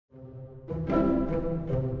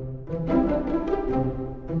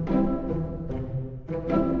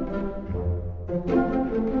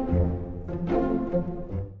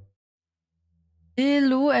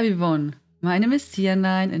Hello everyone, my name is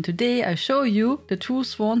Tianlein and today I show you the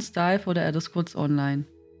True-Sworn Style for the Elder Scrolls Online.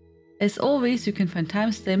 As always, you can find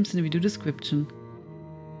timestamps in the video description.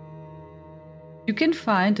 You can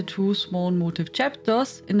find the True-Sworn motive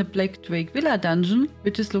chapters in the Black Drake Villa dungeon,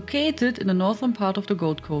 which is located in the northern part of the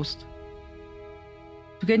Gold Coast.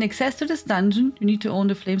 To gain access to this dungeon, you need to own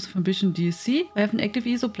the Flames of Ambition DLC or have an active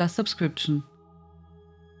ESO Plus subscription.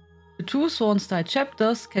 The True-Sworn Style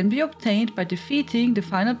chapters can be obtained by defeating the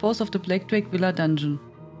final boss of the Black Drake Villa dungeon.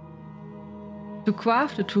 To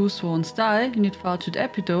craft the True-Sworn Style, you need Farged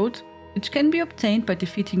Epidote, which can be obtained by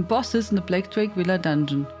defeating bosses in the Black Drake Villa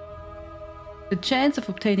dungeon. The chance of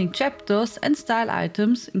obtaining chapters and style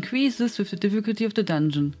items increases with the difficulty of the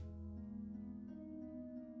dungeon.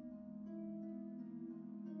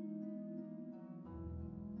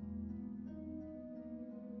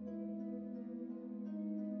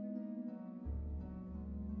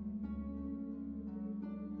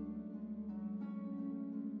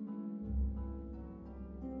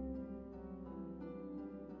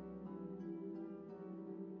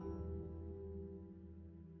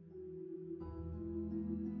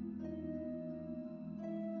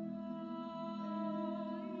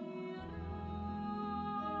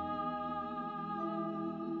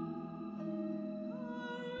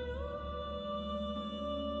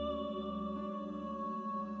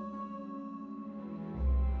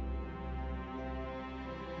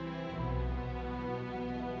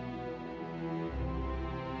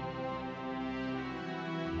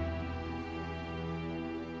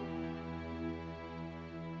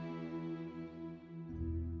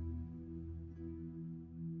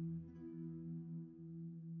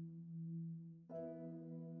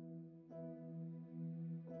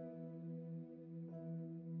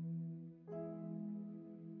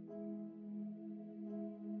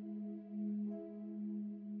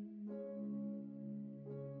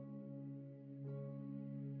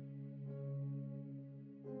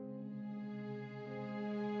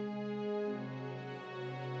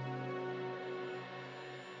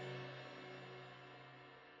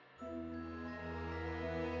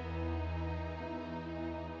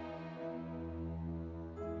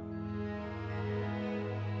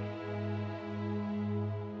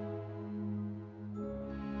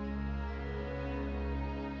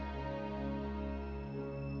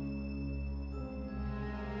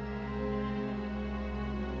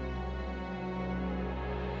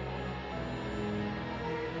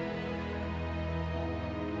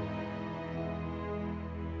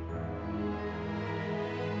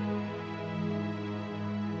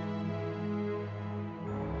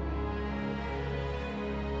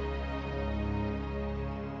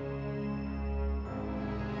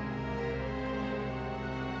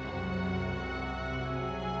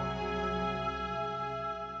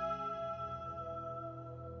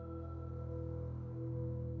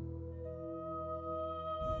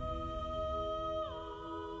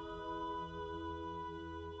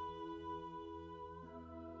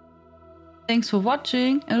 Thanks for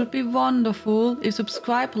watching, and it would be wonderful if you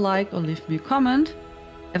subscribe, like or leave me a comment.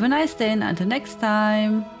 Have a nice day and until next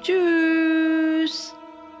time. Tschüss!